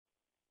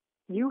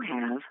You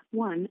have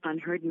one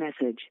unheard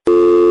message.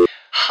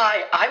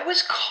 Hi, I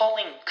was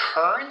calling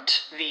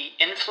Current, the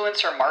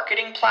influencer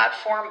marketing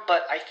platform,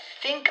 but I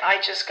think I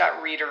just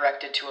got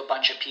redirected to a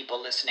bunch of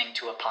people listening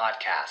to a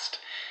podcast.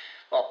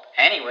 Well,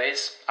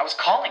 anyways, I was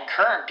calling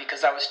Current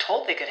because I was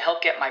told they could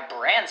help get my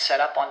brand set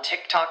up on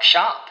TikTok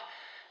Shop,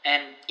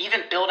 and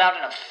even build out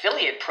an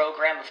affiliate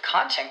program of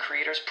content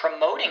creators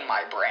promoting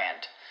my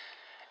brand,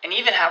 and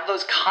even have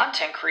those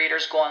content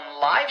creators go on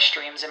live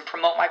streams and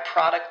promote my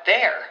product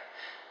there.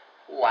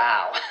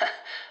 Wow,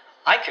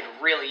 I could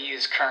really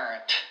use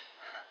Current.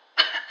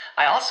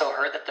 I also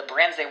heard that the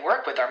brands they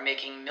work with are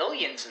making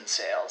millions in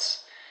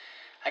sales.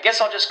 I guess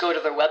I'll just go to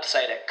their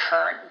website at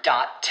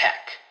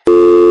current.tech.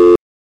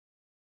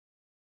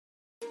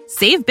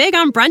 Save big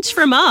on brunch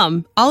for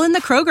mom, all in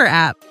the Kroger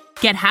app.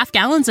 Get half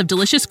gallons of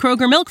delicious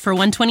Kroger milk for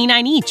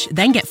 $1.29 each.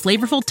 Then get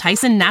flavorful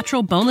Tyson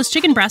natural boneless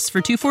chicken breasts for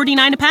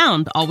 $2.49 a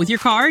pound, all with your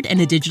card and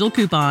a digital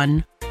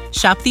coupon.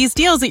 Shop these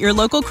deals at your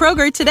local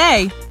Kroger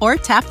today, or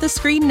tap the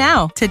screen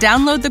now to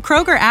download the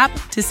Kroger app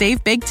to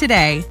save big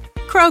today.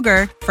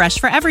 Kroger, fresh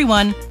for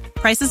everyone.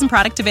 Prices and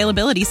product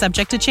availability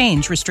subject to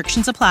change.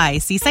 Restrictions apply.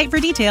 See site for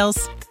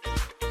details.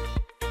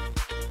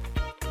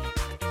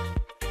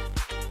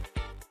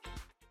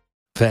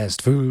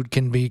 Fast food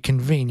can be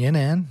convenient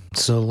and,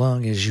 so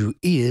long as you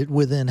eat it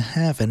within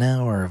half an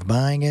hour of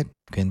buying it,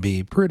 can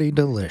be pretty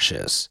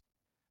delicious.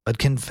 But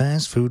can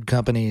fast food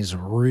companies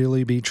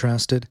really be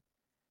trusted?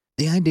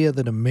 The idea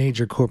that a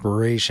major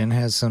corporation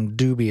has some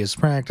dubious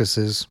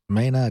practices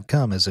may not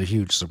come as a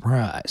huge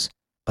surprise,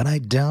 but I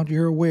doubt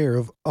you're aware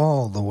of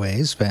all the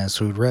ways fast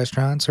food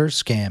restaurants are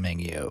scamming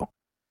you.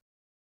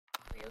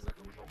 You're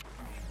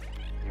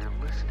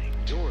listening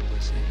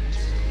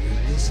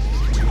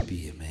to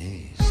Be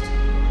Amazed.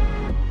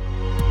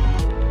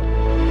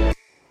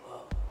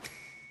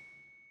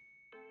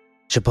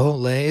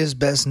 Chipotle is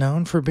best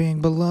known for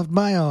being beloved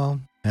by all,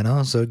 and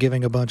also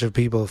giving a bunch of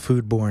people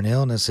foodborne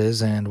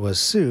illnesses, and was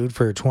sued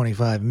for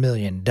 $25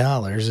 million in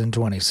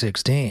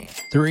 2016.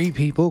 3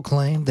 people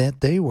claimed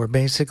that they were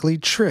basically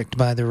tricked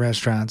by the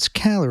restaurant's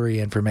calorie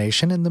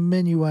information, and the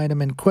menu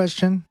item in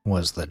question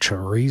was the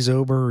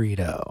chorizo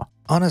burrito.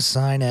 On a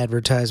sign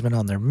advertisement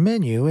on their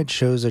menu, it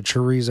shows a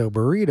chorizo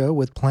burrito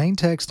with plain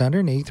text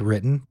underneath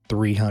written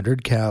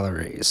 300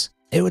 calories.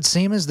 It would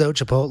seem as though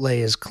Chipotle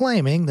is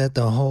claiming that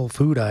the whole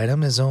food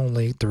item is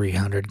only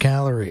 300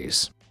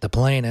 calories. The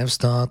plaintiffs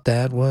thought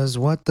that was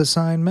what the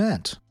sign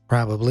meant,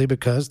 probably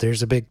because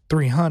there's a big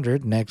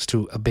 300 next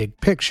to a big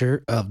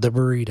picture of the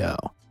burrito.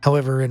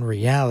 However, in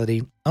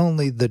reality,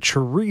 only the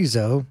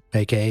chorizo,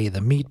 aka the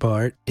meat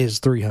part, is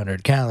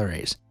 300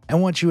 calories.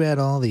 And once you add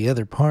all the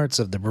other parts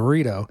of the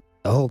burrito,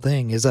 the whole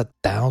thing is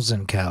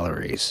 1,000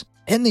 calories.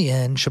 In the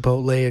end,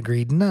 Chipotle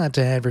agreed not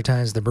to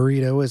advertise the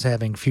burrito as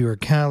having fewer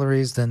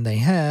calories than they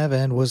have,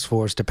 and was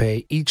forced to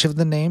pay each of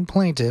the named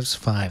plaintiffs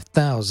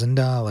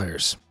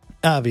 $5,000.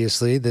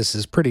 Obviously, this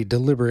is pretty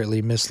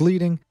deliberately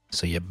misleading,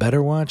 so you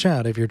better watch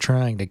out if you're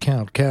trying to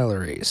count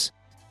calories.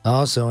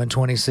 Also in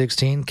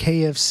 2016,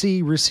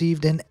 KFC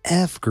received an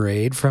F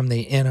grade from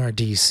the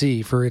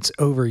NRDC for its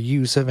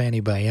overuse of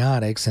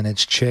antibiotics in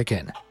its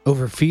chicken.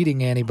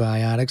 Overfeeding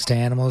antibiotics to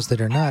animals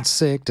that are not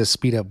sick to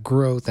speed up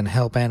growth and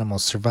help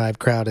animals survive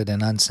crowded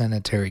and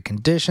unsanitary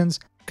conditions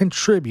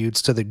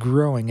contributes to the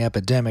growing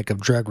epidemic of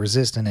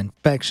drug-resistant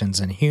infections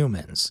in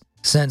humans.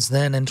 Since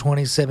then, in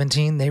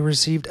 2017, they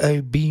received a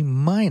B-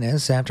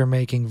 after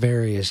making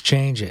various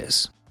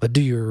changes. But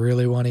do you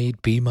really want to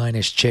eat B-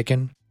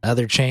 chicken?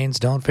 Other chains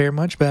don't fare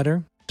much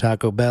better.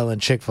 Taco Bell and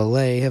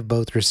Chick-fil-A have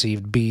both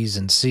received B's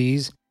and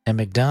C's, and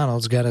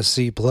McDonald's got a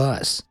C+.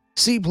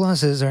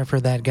 C+s are for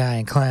that guy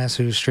in class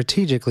who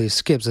strategically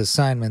skips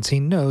assignments he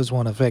knows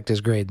won't affect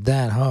his grade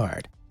that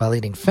hard. While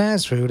eating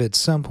fast food, at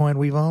some point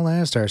we've all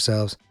asked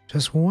ourselves,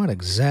 just what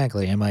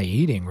exactly am I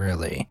eating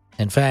really?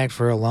 In fact,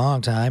 for a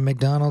long time,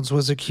 McDonald's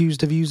was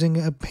accused of using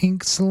a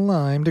pink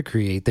slime to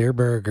create their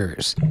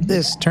burgers.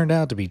 This turned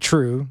out to be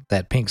true.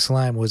 That pink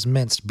slime was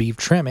minced beef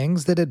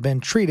trimmings that had been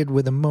treated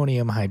with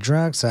ammonium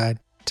hydroxide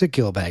to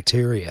kill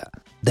bacteria.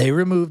 They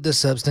removed the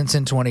substance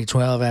in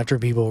 2012 after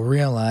people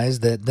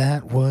realized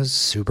that was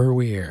super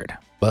weird.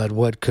 But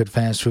what could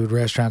fast food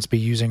restaurants be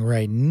using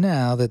right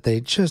now that they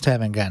just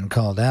haven't gotten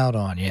called out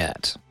on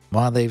yet?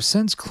 While they've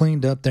since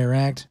cleaned up their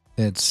act,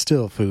 it's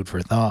still food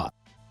for thought.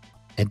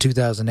 In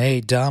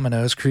 2008,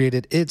 Domino's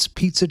created its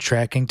pizza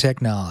tracking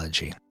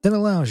technology that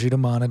allows you to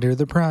monitor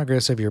the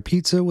progress of your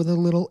pizza with a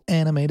little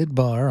animated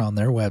bar on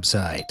their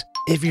website.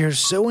 If you're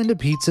so into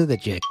pizza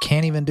that you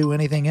can't even do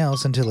anything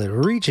else until it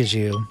reaches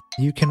you,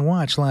 you can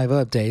watch live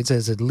updates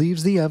as it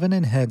leaves the oven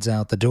and heads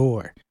out the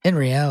door. In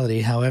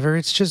reality, however,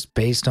 it's just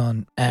based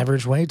on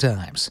average wait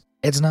times.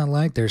 It's not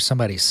like there's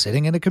somebody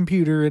sitting at a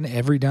computer in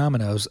every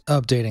Domino's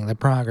updating the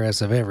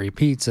progress of every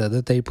pizza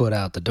that they put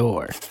out the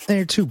door.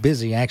 They're too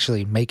busy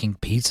actually making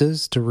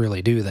pizzas to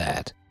really do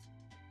that.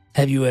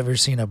 Have you ever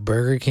seen a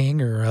Burger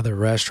King or other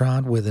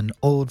restaurant with an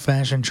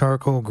old-fashioned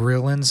charcoal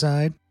grill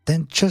inside?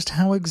 then just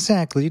how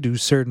exactly do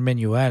certain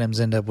menu items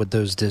end up with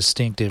those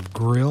distinctive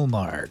grill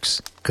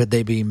marks? Could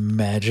they be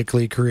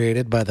magically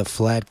created by the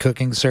flat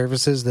cooking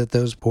surfaces that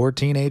those poor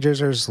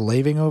teenagers are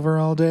slaving over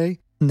all day?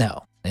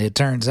 No. It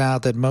turns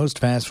out that most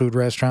fast food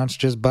restaurants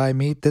just buy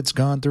meat that's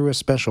gone through a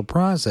special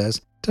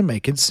process to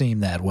make it seem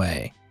that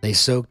way. They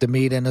soak the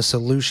meat in a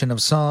solution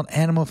of salt,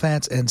 animal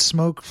fats, and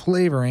smoke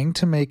flavoring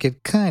to make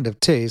it kind of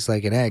taste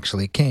like it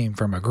actually came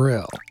from a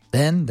grill.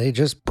 Then they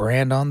just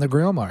brand on the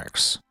grill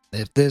marks.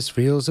 If this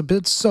feels a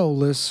bit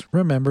soulless,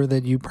 remember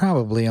that you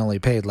probably only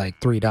paid like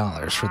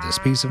 $3 for this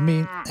piece of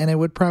meat, and it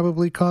would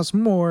probably cost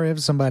more if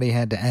somebody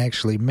had to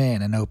actually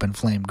man an open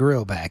flame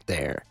grill back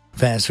there.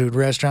 Fast food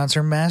restaurants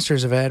are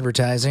masters of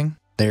advertising.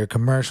 Their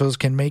commercials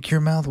can make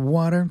your mouth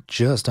water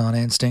just on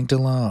instinct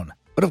alone.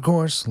 But of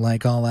course,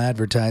 like all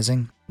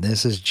advertising,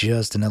 this is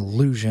just an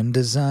illusion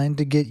designed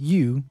to get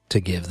you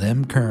to give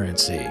them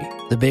currency.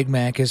 The Big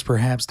Mac is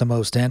perhaps the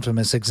most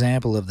infamous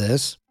example of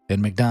this. In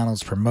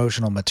McDonald's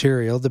promotional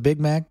material, the Big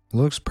Mac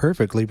looks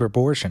perfectly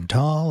proportioned,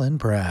 tall and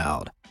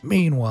proud.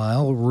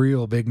 Meanwhile,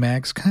 real Big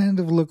Macs kind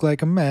of look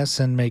like a mess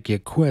and make you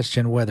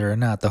question whether or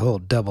not the whole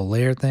double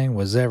layer thing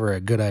was ever a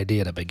good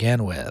idea to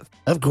begin with.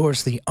 Of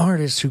course, the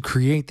artists who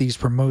create these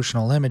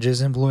promotional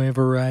images employ a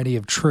variety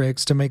of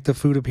tricks to make the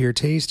food appear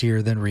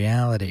tastier than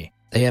reality.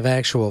 They have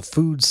actual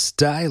food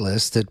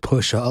stylists that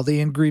push all the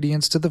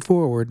ingredients to the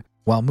forward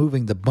while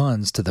moving the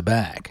buns to the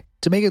back.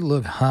 To make it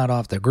look hot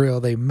off the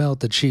grill, they melt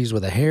the cheese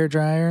with a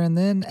hairdryer and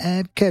then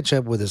add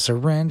ketchup with a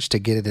syringe to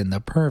get it in the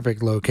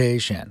perfect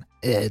location.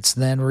 It's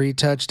then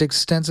retouched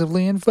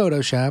extensively in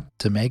Photoshop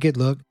to make it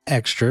look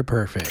extra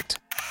perfect.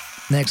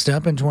 Next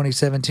up, in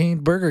 2017,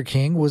 Burger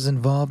King was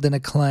involved in a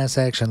class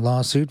action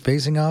lawsuit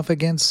facing off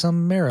against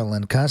some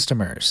Maryland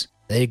customers.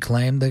 They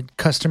claimed that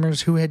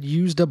customers who had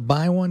used a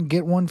buy one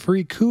get one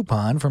free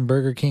coupon from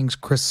Burger King's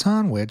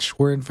Croissantwich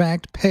were in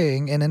fact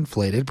paying an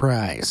inflated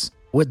price.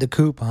 With the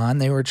coupon,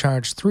 they were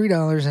charged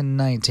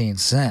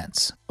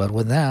 $3.19, but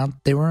without,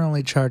 they were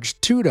only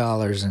charged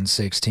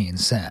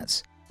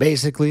 $2.16.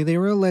 Basically, they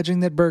were alleging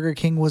that Burger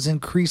King was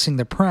increasing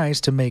the price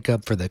to make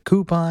up for the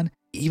coupon,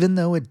 even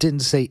though it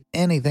didn't say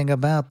anything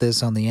about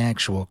this on the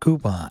actual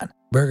coupon.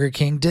 Burger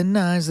King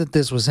denies that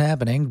this was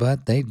happening,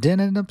 but they did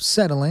end up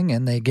settling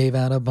and they gave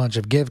out a bunch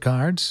of gift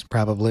cards,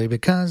 probably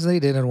because they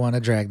didn't want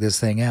to drag this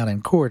thing out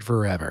in court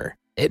forever.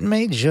 It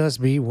may just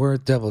be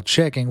worth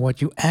double-checking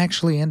what you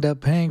actually end up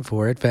paying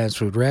for at fast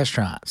food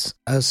restaurants,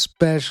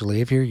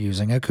 especially if you're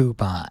using a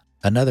coupon.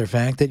 Another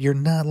fact that you're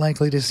not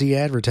likely to see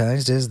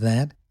advertised is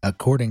that,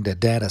 according to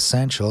Data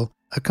Central,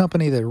 a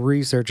company that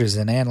researches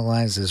and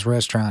analyzes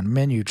restaurant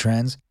menu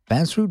trends,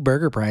 fast food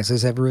burger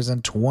prices have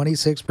risen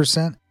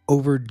 26%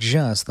 over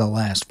just the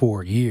last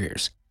 4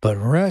 years. But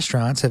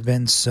restaurants have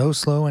been so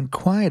slow and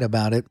quiet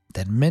about it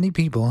that many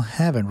people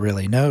haven't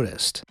really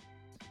noticed.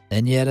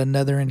 In yet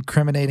another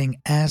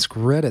incriminating Ask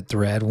Reddit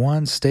thread,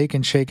 one Steak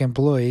and Shake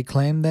employee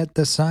claimed that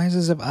the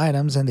sizes of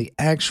items and the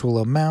actual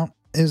amount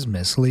is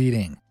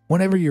misleading.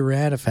 Whenever you're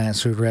at a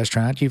fast food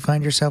restaurant, you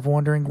find yourself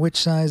wondering which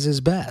size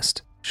is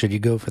best. Should you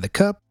go for the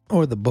cup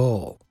or the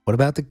bowl? What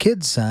about the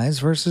kid's size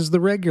versus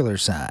the regular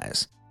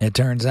size? It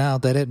turns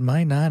out that it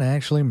might not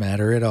actually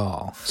matter at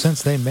all,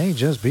 since they may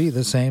just be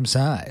the same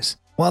size.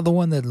 While the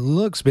one that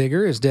looks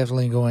bigger is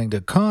definitely going to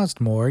cost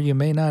more, you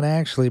may not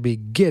actually be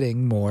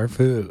getting more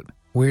food.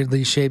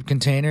 Weirdly shaped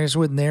containers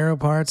with narrow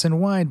parts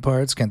and wide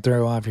parts can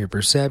throw off your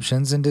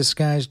perceptions and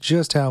disguise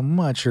just how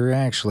much you're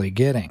actually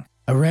getting.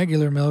 A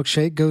regular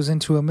milkshake goes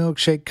into a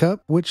milkshake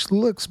cup, which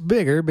looks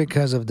bigger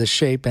because of the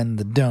shape and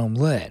the dome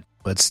lid,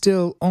 but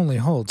still only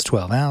holds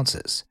 12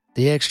 ounces.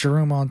 The extra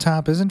room on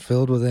top isn't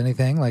filled with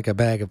anything like a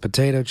bag of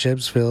potato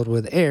chips filled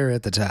with air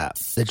at the top.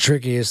 The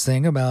trickiest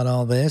thing about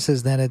all this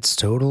is that it's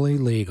totally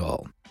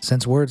legal.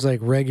 Since words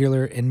like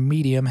regular and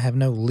medium have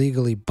no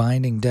legally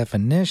binding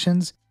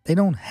definitions, they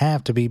don't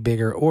have to be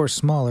bigger or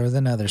smaller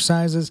than other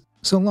sizes,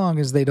 so long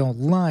as they don't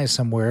lie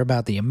somewhere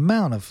about the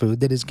amount of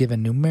food that is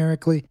given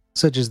numerically,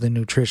 such as the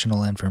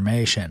nutritional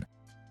information.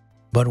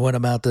 But what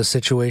about the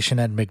situation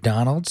at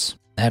McDonald's?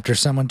 After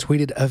someone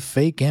tweeted a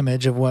fake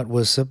image of what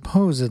was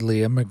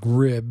supposedly a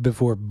McRib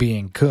before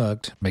being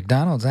cooked,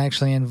 McDonald's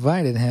actually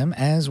invited him,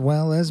 as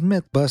well as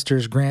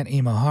Mythbusters Grant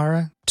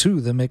Imahara,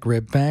 to the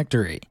McRib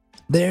factory.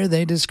 There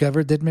they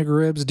discovered that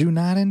McRibs do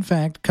not in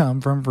fact come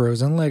from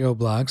frozen Lego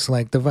blocks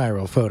like the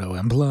viral photo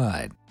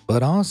implied,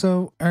 but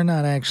also are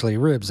not actually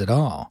ribs at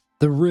all.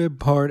 The rib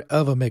part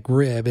of a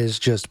McRib is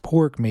just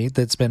pork meat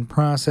that's been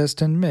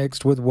processed and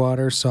mixed with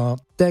water,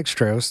 salt,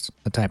 dextrose,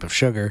 a type of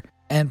sugar,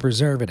 and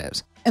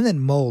preservatives, and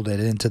then molded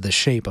into the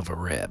shape of a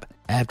rib.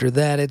 After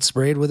that, it's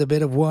sprayed with a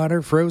bit of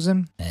water,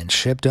 frozen, and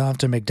shipped off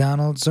to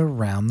McDonald's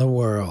around the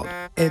world.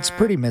 It's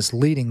pretty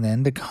misleading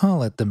then to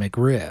call it the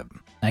McRib.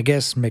 I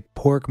guess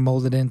McPork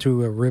molded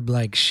into a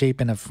rib-like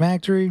shape in a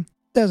factory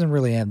doesn't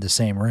really have the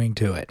same ring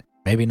to it.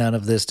 Maybe none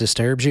of this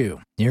disturbs you.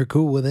 You're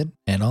cool with it,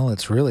 and all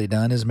it's really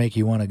done is make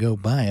you want to go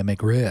buy a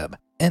McRib.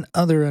 In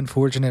other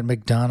unfortunate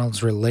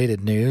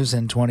McDonald's-related news,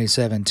 in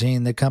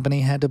 2017, the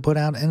company had to put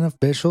out an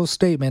official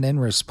statement in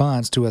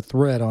response to a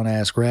thread on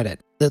Ask Reddit.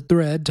 The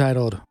thread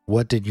titled,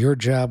 "What Did Your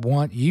Job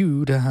Want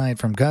You to Hide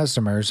from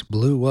Customers?"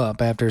 blew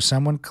up after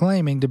someone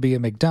claiming to be a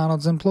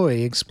McDonald's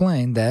employee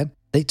explained that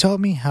they taught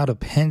me how to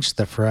pinch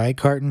the fry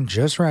carton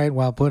just right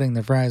while putting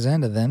the fries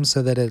into them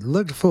so that it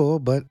looked full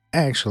but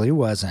actually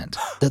wasn't.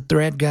 The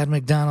thread got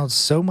McDonald's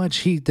so much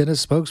heat that a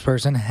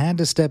spokesperson had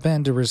to step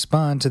in to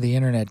respond to the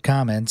internet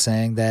comment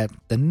saying that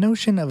the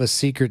notion of a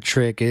secret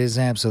trick is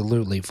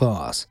absolutely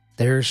false.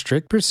 There are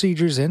strict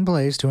procedures in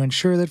place to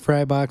ensure that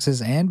fry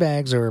boxes and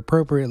bags are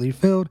appropriately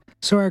filled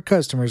so our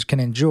customers can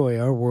enjoy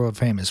our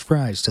world-famous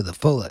fries to the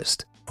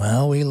fullest.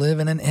 Well, we live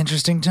in an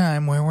interesting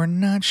time where we're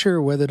not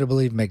sure whether to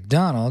believe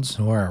McDonald's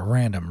or a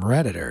random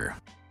Redditor.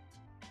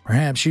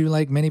 Perhaps you,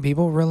 like many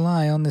people,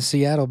 rely on the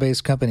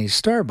Seattle-based company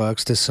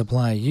Starbucks to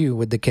supply you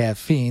with the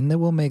caffeine that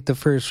will make the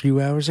first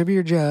few hours of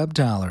your job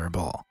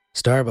tolerable.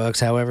 Starbucks,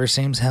 however,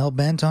 seems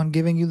hell-bent on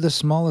giving you the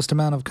smallest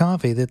amount of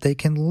coffee that they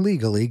can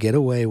legally get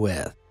away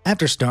with.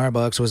 After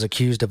Starbucks was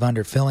accused of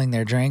underfilling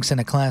their drinks in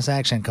a class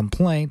action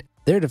complaint,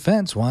 their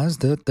defense was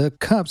that the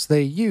cups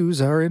they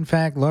use are in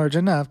fact large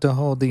enough to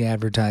hold the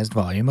advertised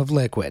volume of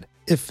liquid,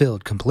 if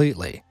filled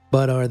completely.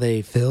 But are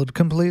they filled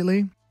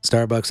completely?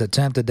 Starbucks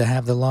attempted to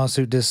have the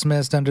lawsuit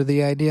dismissed under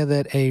the idea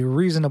that a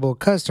reasonable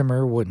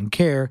customer wouldn't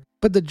care,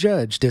 but the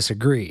judge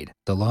disagreed.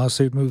 The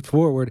lawsuit moved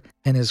forward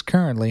and is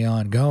currently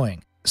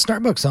ongoing.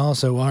 Starbucks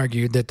also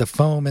argued that the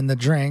foam in the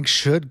drink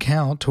should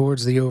count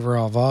towards the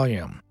overall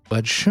volume.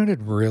 But should it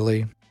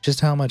really? Just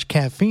how much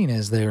caffeine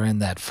is there in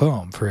that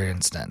foam, for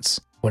instance?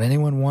 Would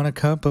anyone want a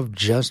cup of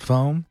just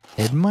foam?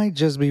 It might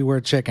just be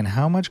worth checking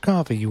how much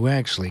coffee you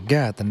actually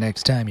got the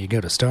next time you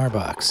go to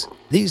Starbucks.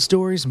 These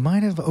stories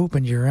might have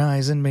opened your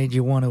eyes and made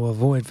you want to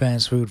avoid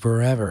fast food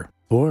forever.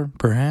 Or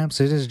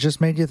perhaps it has just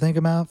made you think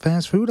about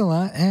fast food a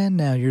lot and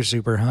now you're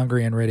super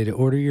hungry and ready to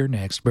order your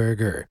next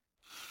burger.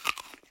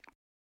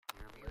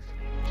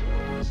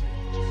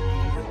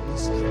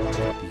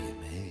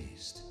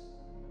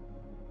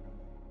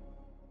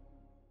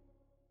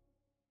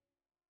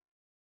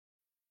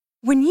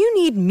 When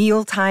you need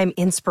mealtime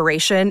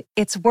inspiration,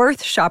 it's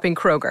worth shopping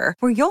Kroger,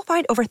 where you'll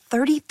find over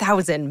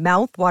 30,000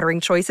 mouth-watering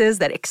choices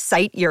that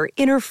excite your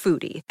inner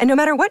foodie. And no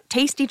matter what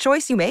tasty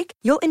choice you make,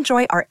 you'll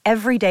enjoy our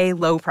everyday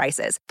low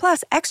prices,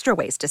 plus extra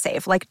ways to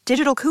save, like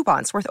digital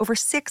coupons worth over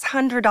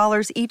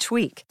 $600 each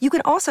week. You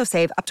can also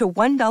save up to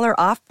 $1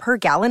 off per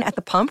gallon at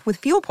the pump with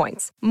fuel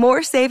points.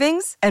 More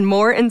savings and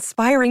more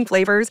inspiring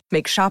flavors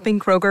make shopping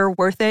Kroger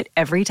worth it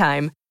every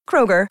time.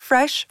 Kroger,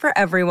 fresh for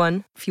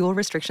everyone. Fuel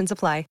restrictions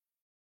apply.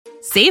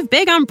 Save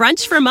big on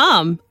brunch for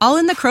mom, all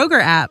in the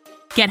Kroger app.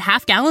 Get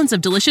half gallons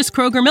of delicious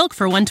Kroger milk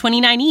for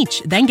 $1.29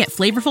 each. Then get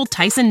flavorful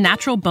Tyson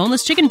natural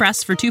boneless chicken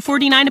breasts for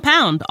 $2.49 a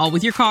pound, all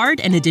with your card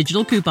and a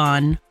digital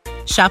coupon.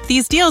 Shop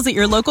these deals at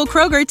your local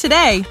Kroger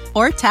today,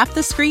 or tap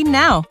the screen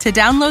now to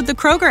download the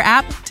Kroger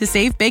app to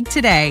save big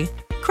today.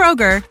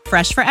 Kroger,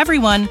 fresh for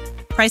everyone.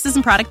 Prices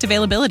and product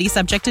availability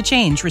subject to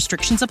change.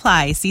 Restrictions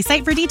apply. See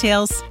site for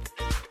details.